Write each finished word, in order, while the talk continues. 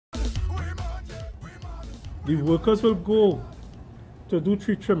the workers will go to do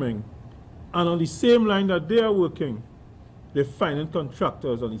tree trimming, and on the same line that they are working, they're finding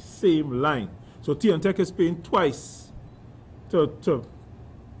contractors on the same line. So T&TEC is paying twice to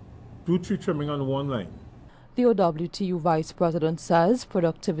do tree trimming on one line. The OWTU Vice President says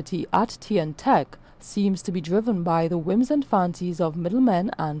productivity at T&TEC seems to be driven by the whims and fancies of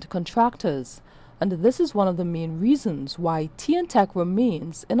middlemen and contractors, and this is one of the main reasons why T&TEC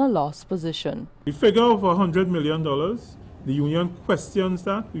remains in a loss position. The figure of $100 million, the union questions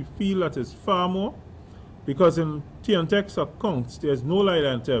that. We feel that is far more, because in T&TEC's accounts there's no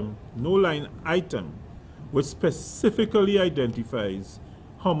line item which specifically identifies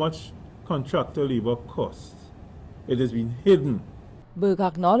how much contractor labor costs. It has been hidden. Burke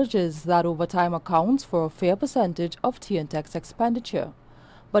acknowledges that overtime accounts for a fair percentage of T&TEC's expenditure,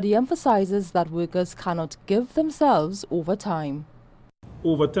 but he emphasizes that workers cannot give themselves overtime.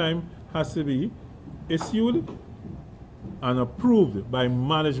 Overtime has to be issued and approved by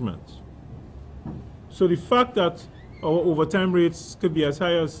management. So the fact that our overtime rates could be as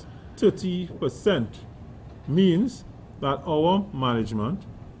high as 30% means that our management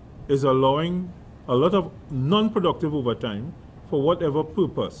is allowing a lot of non-productive overtime for whatever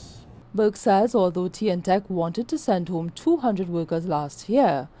purpose. Burke says although T&TEC wanted to send home 200 workers last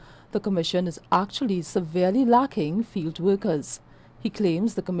year, the Commission is actually severely lacking field workers. He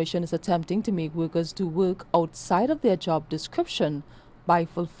claims the Commission is attempting to make workers do work outside of their job description by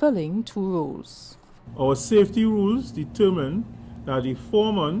fulfilling two roles. Our safety rules determine that the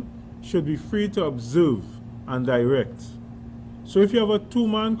foreman should be free to observe and direct. So if you have a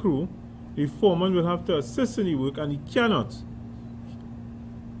two-man crew, the foreman will have to assist in the work, and he cannot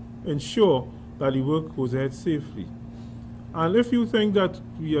ensure that the work goes ahead safely. And if you think that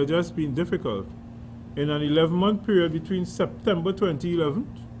we are just being difficult, in an 11-month period between September 2011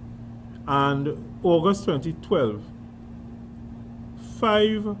 and August 2012,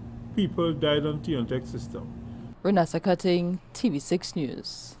 5 people died on T&TEC system. Renessa Cutting, TV6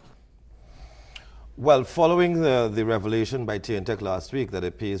 News. Well, following the revelation by T&TEC last week that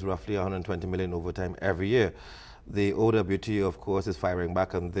it pays roughly $120 million overtime every year, the OWTU, of course, is firing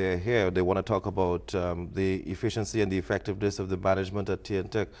back, and they're here. They want to talk about the efficiency and the effectiveness of the management at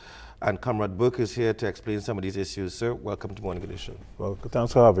T&TEC. And Comrade Burke is here to explain some of these issues. Sir, welcome to Morning Edition. Well,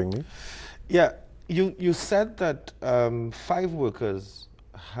 thanks for having me. Yeah, you said that 5 workers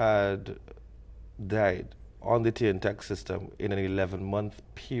had died on the T&TEC system in an 11-month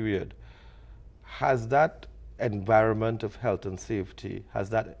period. Has that environment of health and safety, has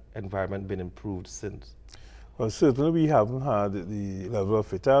that environment been improved since? Well, certainly we haven't had the level of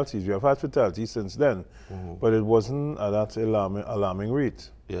fatalities. We have had fatalities since then, but it wasn't at that alarming rate.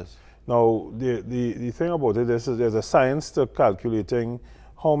 Yes. Now, the thing about it is there's a science to calculating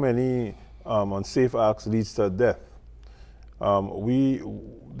how many unsafe acts leads to death.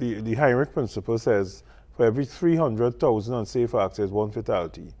 The Heinrich principle says for every 300,000 unsafe acts, there's 1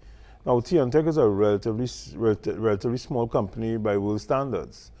 fatality. Now, T&TEC is a relatively small company by world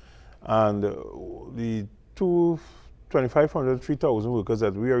standards, and the 2,500, 3,000 workers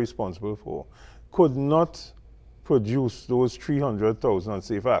that we are responsible for could not produce those 300,000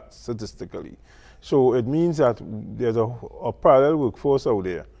 unsafe acts statistically. So it means that there's a parallel workforce out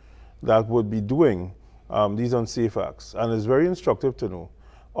there that would be doing these unsafe acts. And it's very instructive to know,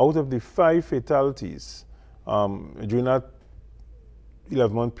 out of the 5 fatalities during that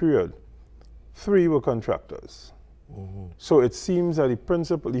 11-month period, 3 were contractors. So it seems that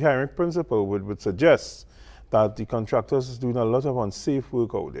the Heinrich principle would suggest that the contractors is doing a lot of unsafe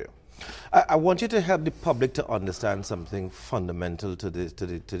work out there. I want you to help the public to understand something fundamental to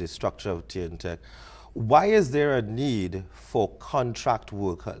the structure of T&TEC. Why is there a need for contract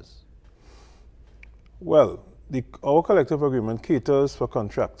workers? Well, our collective agreement caters for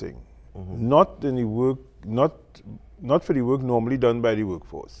contracting, not in the work, not for the work normally done by the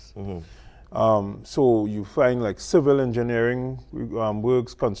workforce. So you find like civil engineering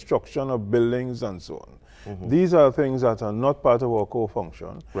works, construction of buildings, and so on. These are things that are not part of our core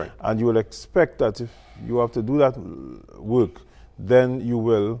function. Right. And you will expect that if you have to do that work, then you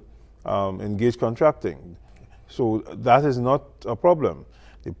will engage contracting. So that is not a problem.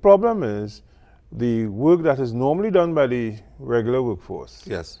 The problem is the work that is normally done by the regular workforce.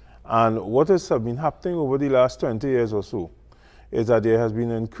 Yes. And what has been happening over the last 20 years or so is that there has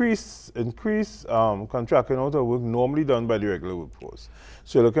been increased contracting out of work normally done by the regular workforce.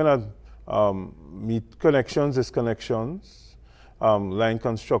 So you're looking at meet connections, disconnections, line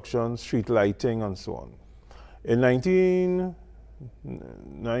construction, street lighting, and so on. In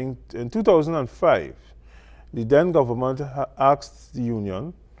 2005, the then government asked the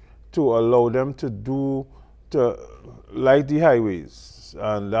union to allow them to do to light the highways,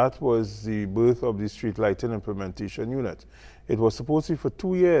 and that was the birth of the Street Lighting Implementation Unit. It was supposed to be for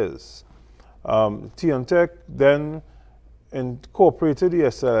 2 years. T&TEC then incorporated the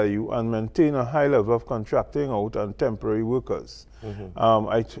SLIU and maintained a high level of contracting out and temporary workers.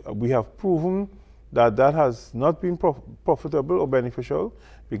 We have proven that that has not been profitable or beneficial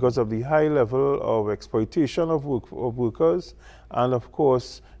because of the high level of exploitation of workers and, of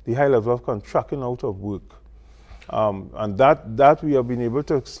course, the high level of contracting out of work. And that we have been able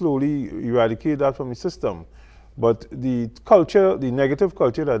to slowly eradicate that from the system. But the culture, the negative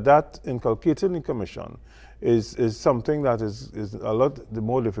culture that inculcated in the Commission is something that is a lot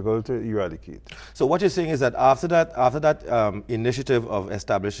more difficult to eradicate. So what you're saying is that after that initiative of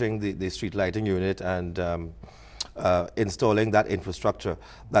establishing the street lighting unit and installing that infrastructure,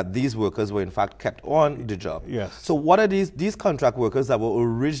 that these workers were in fact kept on the job. Yes. So what are these contract workers that were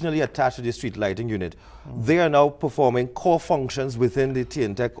originally attached to the street lighting unit? They are now performing core functions within the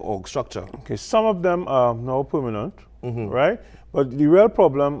T&TEC org structure. Okay, some of them are now permanent, right? But the real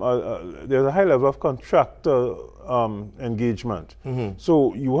problem, there's a high level of contractor engagement.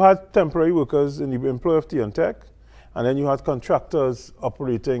 So you had temporary workers in the employ of T&TEC, and then you had contractors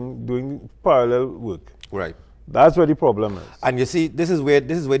operating, doing parallel work. Right. That's where the problem is. And you see, this is where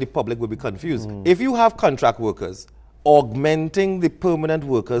the public will be confused. If you have contract workers augmenting the permanent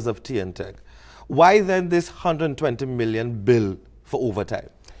workers of T&TEC, why then this 120 million bill for overtime?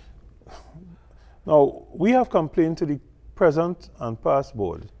 Now, we have complained to the present and past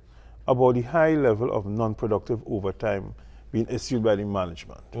board about the high level of non-productive overtime being issued by the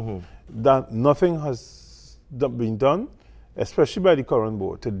management. That nothing has been done, especially by the current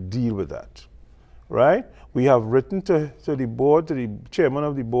board, to deal with that. Right? We have written to the board, to the chairman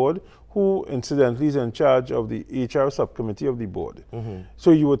of the board, who incidentally is in charge of the HR subcommittee of the board.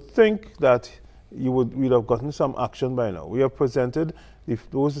 So you would think that we'd have gotten some action by now. We have presented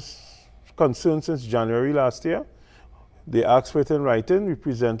those concerns since January last year. They asked for it in writing. We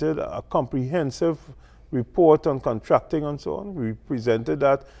presented a comprehensive report on contracting and so on. We presented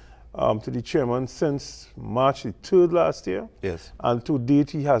that to the chairman since March the 3rd last year. Yes. And to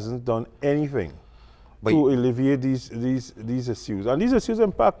date, he hasn't done anything to alleviate these issues. And these issues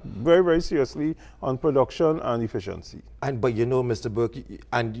impact very, very seriously on production and efficiency. But you know, Mr. Burke,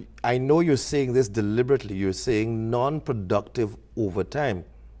 and I know you're saying this deliberately, you're saying non-productive overtime.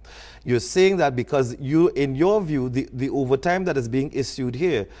 You're saying that because in your view, the overtime that is being issued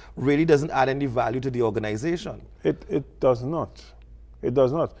here really doesn't add any value to the organization. It does not. It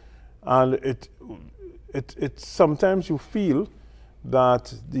does not. And it sometimes you feel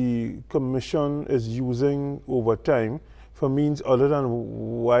that the Commission is using overtime for means other than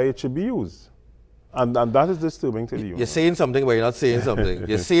why it should be used. And that is disturbing to the union. You're saying something but you're not saying something.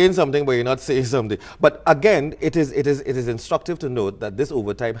 You're saying something but you're not saying something. But again, it is instructive to note that this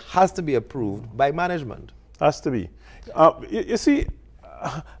overtime has to be approved by management. Has to be. You see,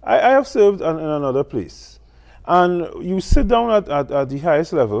 I have served in another place. And you sit down at the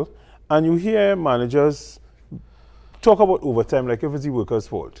highest level and you hear managers talk about overtime like if it's the worker's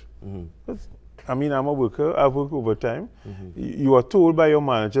fault. I mean, I'm a worker, I work overtime. You are told by your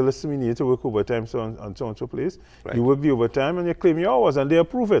manager, listen, we need to work overtime so on so place. Right. You work the overtime and you claim your hours and they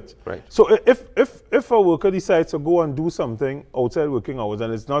approve it. Right. So if a worker decides to go and do something outside working hours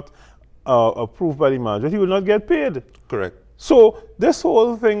and it's not approved by the manager, he will not get paid. Correct. So this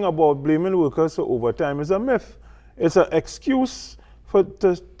whole thing about blaming workers for overtime is a myth. It's an excuse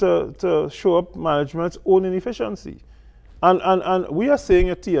to show up management's own inefficiency. And we are saying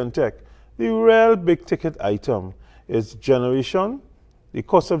at T&TEC, the real big ticket item is generation, the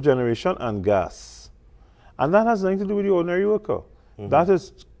cost of generation and gas. And that has nothing to do with the ordinary worker. That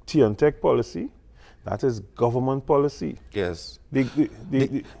is T&TEC policy. That is government policy. Yes.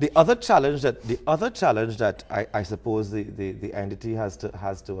 The other challenge that I suppose the entity has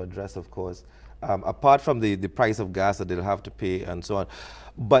to address, of course, apart from the price of gas that they'll have to pay and so on,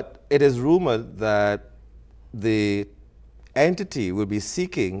 but it is rumored that the entity will be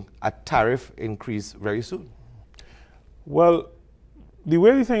seeking a tariff increase very soon. Well, the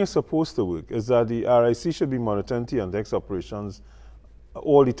way the thing is supposed to work is that the RIC should be monitoring T&TEC's operations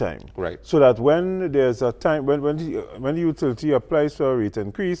all the time. Right. So that when there's a time, when the utility applies for a rate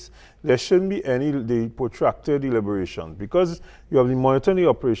increase, there shouldn't be any protracted deliberation. Because you have been monitoring the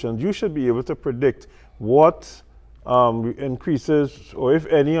operations, you should be able to predict what increases, or if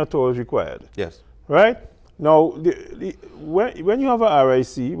any at all, is required. Yes. Right? Now, when you have a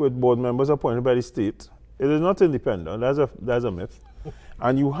RIC with board members appointed by the state, it is not independent. That's a myth.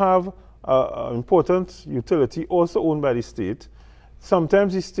 And you have an important utility also owned by the state.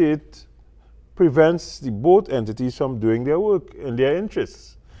 Sometimes the state prevents the both entities from doing their work in their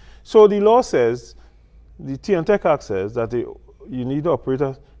interests. So the law says, the T&TEC Act says that you need the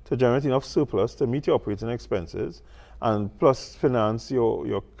operator to generate enough surplus to meet your operating expenses and plus finance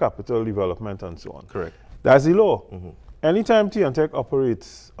your capital development and so on. Correct. That's the law. Anytime T&TEC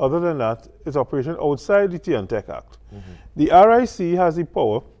operates, other than that, it's operation outside the T&TEC Act. The RIC has the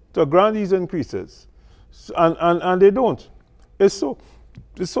power to grant these increases, and they don't. It's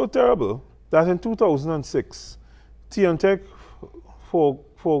so terrible that in 2006, T&TEC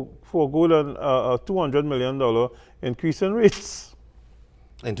forgoed a $200 million increase in rates.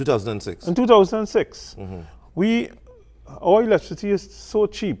 In 2006? In 2006. Our electricity is so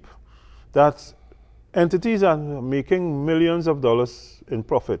cheap that entities are making millions of dollars in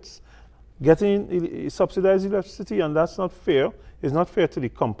profits, getting subsidized electricity, and that's not fair. It's not fair to the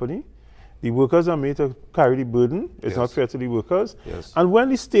company. The workers are made to carry the burden. It's not fair to the workers. And when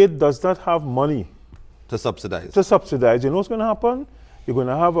the state does not have money to subsidize, you know what's going to happen? You're going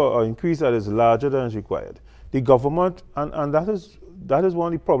to have an increase that is larger than is required. The government, and that is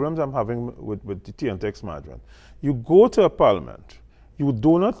one of the problems I'm having with the T&TEC's management. You go to a parliament, you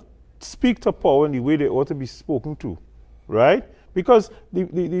do not speak to power in the way they ought to be spoken to, right? Because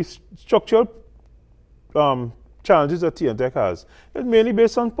the structural challenges that T&TEC has is mainly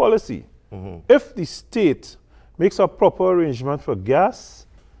based on policy. If the state makes a proper arrangement for gas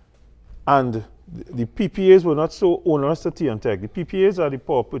and the PPAs were not so onerous to T&TEC. The PPAs are the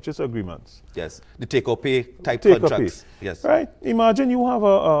power purchase agreements. Yes, the take-or-pay type contracts. Yes. Right. Imagine you have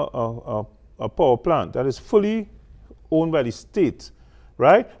a power plant that is fully owned by the state,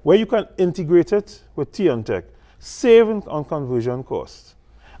 right? Where you can integrate it with T&TEC, save on conversion costs,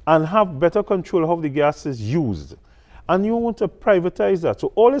 and have better control of how the gas is used. And you want to privatize that.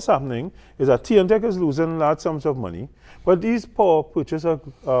 So all that's happening is that T&TEC is losing large sums of money, but these power purchase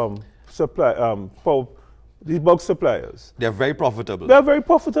these bulk suppliers, they're very profitable. They're very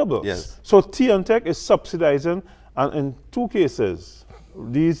profitable. Yes. So T&TEC is subsidizing, and in two cases,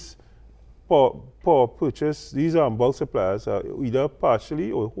 these power purchase, these bulk suppliers are either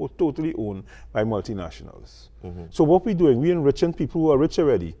partially or totally owned by multinationals. So what we're doing, we're enriching people who are rich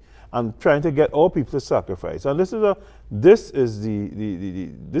already and trying to get all people to sacrifice. And this is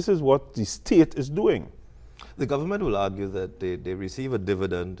what the state is doing. The government will argue that they receive a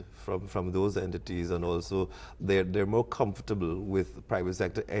dividend from those entities, and also they're more comfortable with private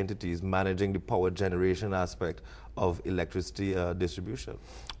sector entities managing the power generation aspect of electricity distribution.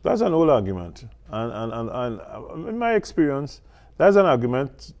 That's an old argument. And in my experience, that's an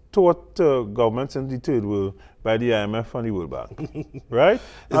argument taught to governments in the third world by the IMF and the World Bank, right?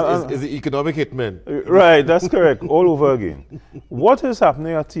 Is the economic hitman. Right, that's correct, all over again. What is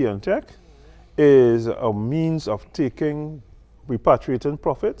happening at T&TEC is a means of repatriating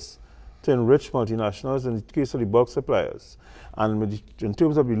profits to enrich multinationals in the case of the bulk suppliers. And in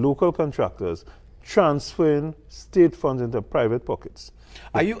terms of the local contractors, transferring state funds into private pockets.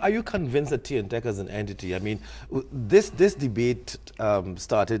 Are you convinced that T&TEC as an entity? I mean, this debate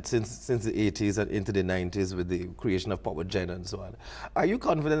started since the 80s and into the 90s with the creation of power gen and so on. Are you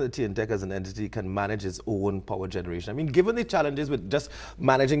confident that T&TEC as an entity can manage its own power generation? I mean, given the challenges with just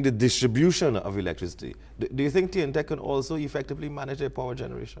managing the distribution of electricity, do you think T&TEC can also effectively manage their power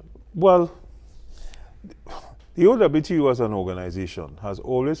generation? Well, the OWTU as an organization has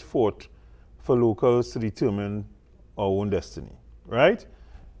always fought for locals to determine our own destiny. Right?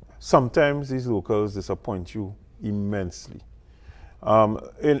 Sometimes these locals disappoint you immensely.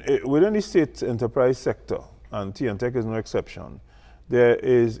 Within the state enterprise sector, and T&TEC is no exception, there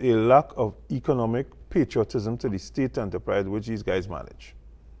is a lack of economic patriotism to the state enterprise which these guys manage.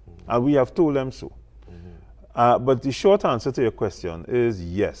 And we have told them so. But the short answer to your question is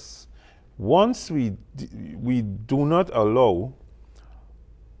yes. Once we do not allow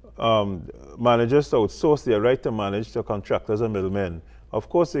managers to outsource their right to manage to contractors and middlemen, of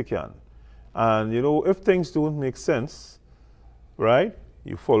course they can. And you know, if things don't make sense, right,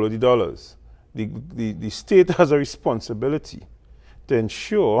 you follow the dollars. The state has a responsibility to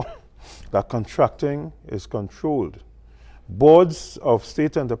ensure that contracting is controlled. Boards of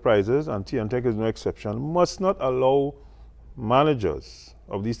state enterprises, and T&TEC is no exception, must not allow managers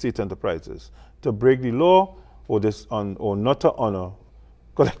of these state enterprises to break the law or not to honor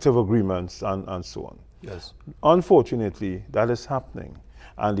collective agreements and so on. Yes. Unfortunately, that is happening.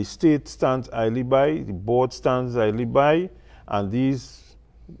 And the state stands idly by, the board stands idly by, and these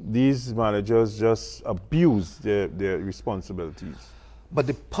managers just abuse their responsibilities. But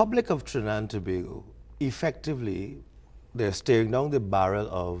the public of Trinidad and Tobago, effectively, they're staring down the barrel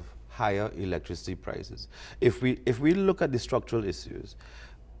of higher electricity prices. If we look at the structural issues,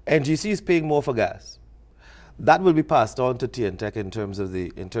 NGC is paying more for gas. That will be passed on to T&TEC in terms of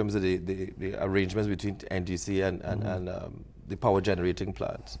the arrangements between NGC and the power generating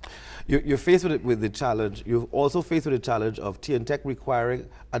plants. You're faced with the challenge. You're also faced with the challenge of T&TEC requiring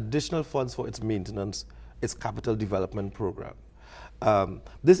additional funds for its maintenance, its capital development program.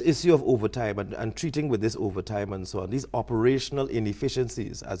 This issue of overtime and treating with this overtime and so on, these operational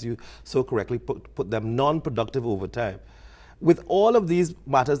inefficiencies, as you so correctly put them, non-productive overtime. With all of these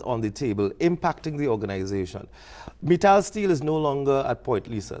matters on the table impacting the organization, Mittal Steel is no longer at point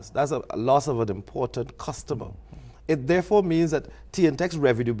leases. That's a loss of an important customer. It therefore means that T&TEC's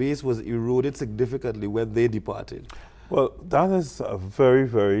revenue base was eroded significantly when they departed. Well, that is a very,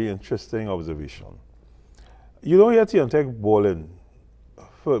 very interesting observation. You don't hear T&TEC bawling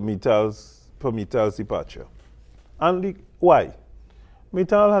for Mittal's departure. And why?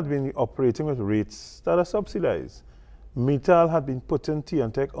 Mittal had been operating with rates that are subsidized. Mittal had been putting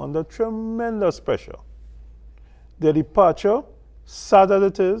T&TEC under tremendous pressure. Their departure, sad as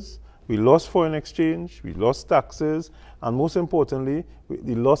it is, we lost foreign exchange, we lost taxes, and most importantly,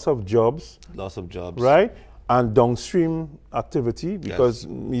 the loss of jobs. Loss of jobs. Right? And downstream activity, because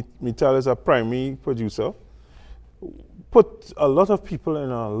yes, Mittal is a primary producer, put a lot of people in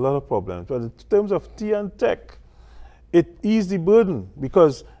a lot of problems. But in terms of T&TEC, it eased the burden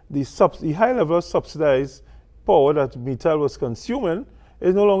because the high level of subsidized power that Mittal was consuming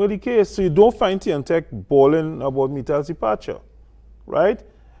is no longer the case. So you don't find T&TEC bawling about Mittal's departure, right?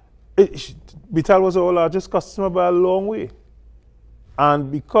 Mittal was our largest customer by a long way.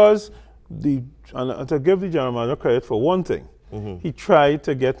 And because and to give the general manager credit for one thing, he tried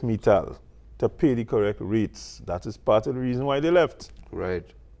to get Mittal to pay the correct rates. That is part of the reason why they left. Right.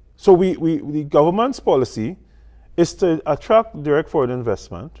 So the government's policy is to attract direct foreign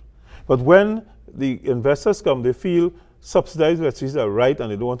investment, but when the investors come, they feel subsidized industries are right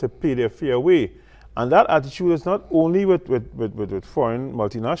and they don't want to pay their fair way. And that attitude is not only with foreign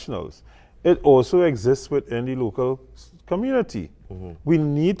multinationals, it also exists within the local community. We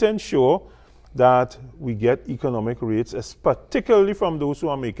need to ensure that we get economic rates, particularly from those who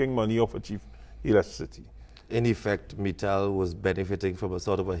are making money off of cheap electricity. In effect, Mittal was benefiting from a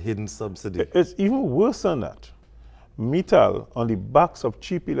sort of a hidden subsidy. It's even worse than that. Mittal, on the backs of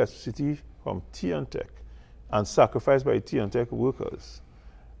cheap electricity from T&TEC and sacrificed by T&TEC workers,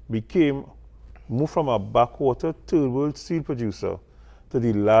 moved from a backwater third world steel producer to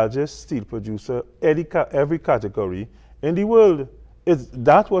the largest steel producer every category in the world.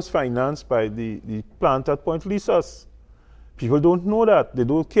 That was financed by the plant at Point Lisas. People don't know that. They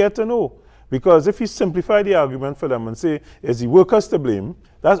don't care to know. Because if you simplify the argument for them and say, it's the workers to blame,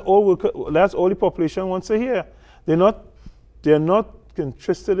 that's all the population wants to hear. They're not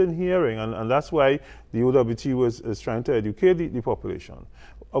interested in hearing, and that's why the OWTU is trying to educate the population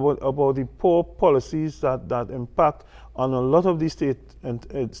about the poor policies that impact on a lot of these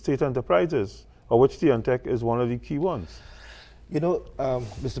state enterprises, of which T&TEC is one of the key ones. You know,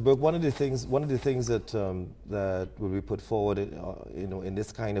 Mr. Burke, one of the things that that will be put forward, in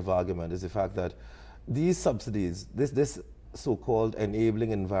this kind of argument is the fact that these subsidies, this so-called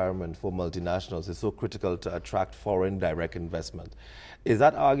enabling environment for multinationals is so critical to attract foreign direct investment. Is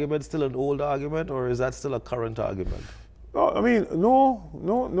that argument still an old argument, or is that still a current argument? I mean,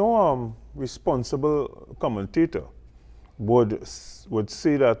 no responsible commentator would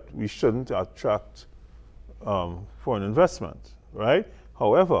say that we shouldn't attract foreign investment, right?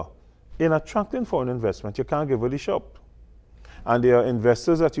 However, in attracting foreign investment, you can't give away the shop. And there are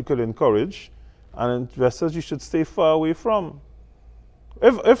investors that you could encourage, and investors you should stay far away from.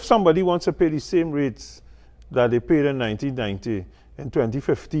 If somebody wants to pay the same rates that they paid in 1990, in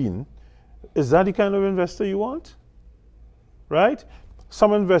 2015, is that the kind of investor you want? Right?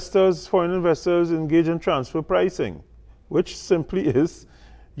 Some investors, foreign investors, engage in transfer pricing, which simply is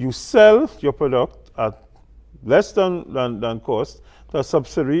you sell your product at less than cost to a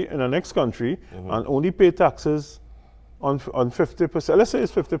subsidiary in the next country and only pay taxes on 50%. Let's say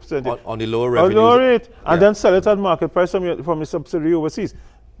it's 50%. On the lower revenues. On the lower rate, and then sell it at market price from a subsidiary overseas.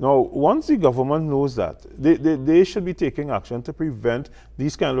 Now, once the government knows that, they should be taking action to prevent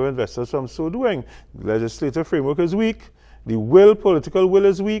these kind of investors from so doing. The legislative framework is weak, the political will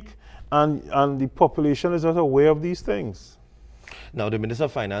is weak, and the population is not aware of these things. Now, the Minister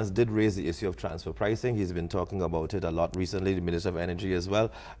of Finance did raise the issue of transfer pricing. He's been talking about it a lot recently, the Minister of Energy as well.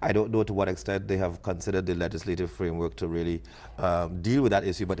 I don't know to what extent they have considered the legislative framework to really deal with that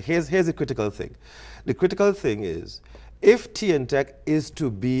issue. But here's the critical thing. The critical thing is, if T&TEC is to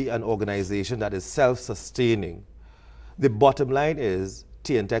be an organization that is self-sustaining, the bottom line is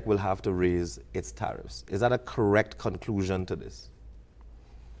T&TEC will have to raise its tariffs. Is that a correct conclusion to this?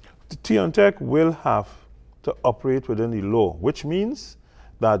 T&TEC will have to operate within the law, which means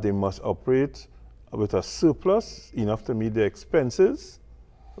that they must operate with a surplus enough to meet their expenses,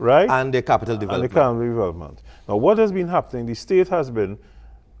 right? And their capital development. And the capital development. Now, what has been happening, the state has been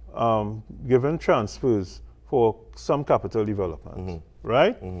given transfers for some capital development,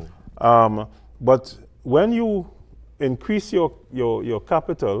 right? But when you increase your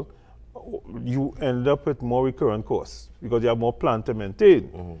capital, you end up with more recurrent costs because you have more plant to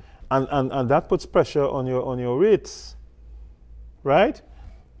maintain. And that puts pressure on your rates, right?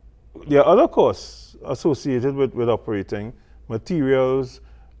 There are other costs associated with operating, materials,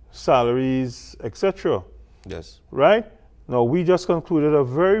 salaries, etc. Yes. Right? Now, we just concluded a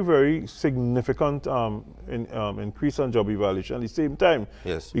very, very significant increase on job evaluation at the same time.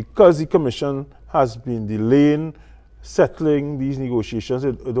 Yes. Because the Commission has been delaying settling these negotiations,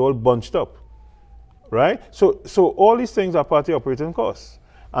 it all bunched up. Right? So all these things are part of the operating costs.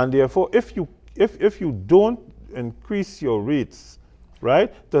 And therefore, if you don't increase your rates,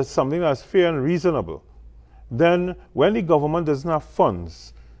 right, to something that's fair and reasonable, then when the government doesn't have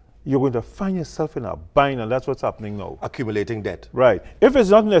funds, you're going to find yourself in a bind, and that's what's happening now. Accumulating debt. Right. If it's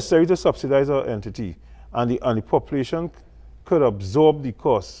not necessary to subsidize our entity and the population could absorb the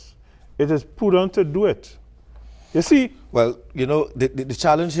costs, it is prudent to do it. You see? Well, you know, the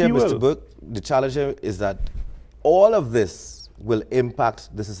challenge here, Mr. Burke, the challenge here is that all of this will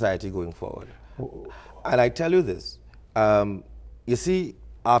impact the society going forward. And I tell you this, you see,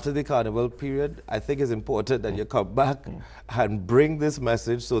 after the carnival period, I think it's important that you come back and bring this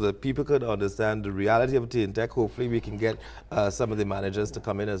message so that people could understand the reality of T&TEC. Hopefully we can get some of the managers to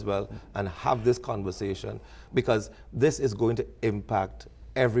come in as well and have this conversation, because this is going to impact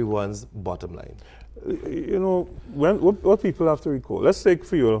everyone's bottom line. You know, what people have to recall, let's take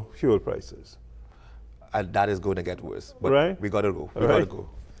fuel prices. And that is going to get worse. But right. We got to go. We got to go.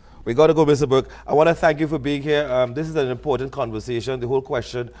 We got to go, Mr. Burke. I want to thank you for being here. This is an important conversation. The whole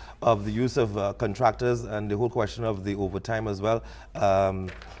question of the use of contractors and the whole question of the overtime as well.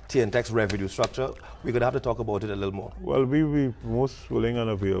 T&TEC's revenue structure. We're going to have to talk about it a little more. Well, we'll be most willing and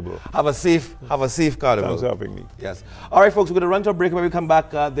available. Have a safe carnival. Thanks for having me. Yes. All right, folks, we're going to run to a break. When we come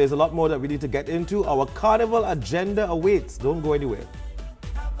back, there's a lot more that we need to get into. Our carnival agenda awaits. Don't go anywhere.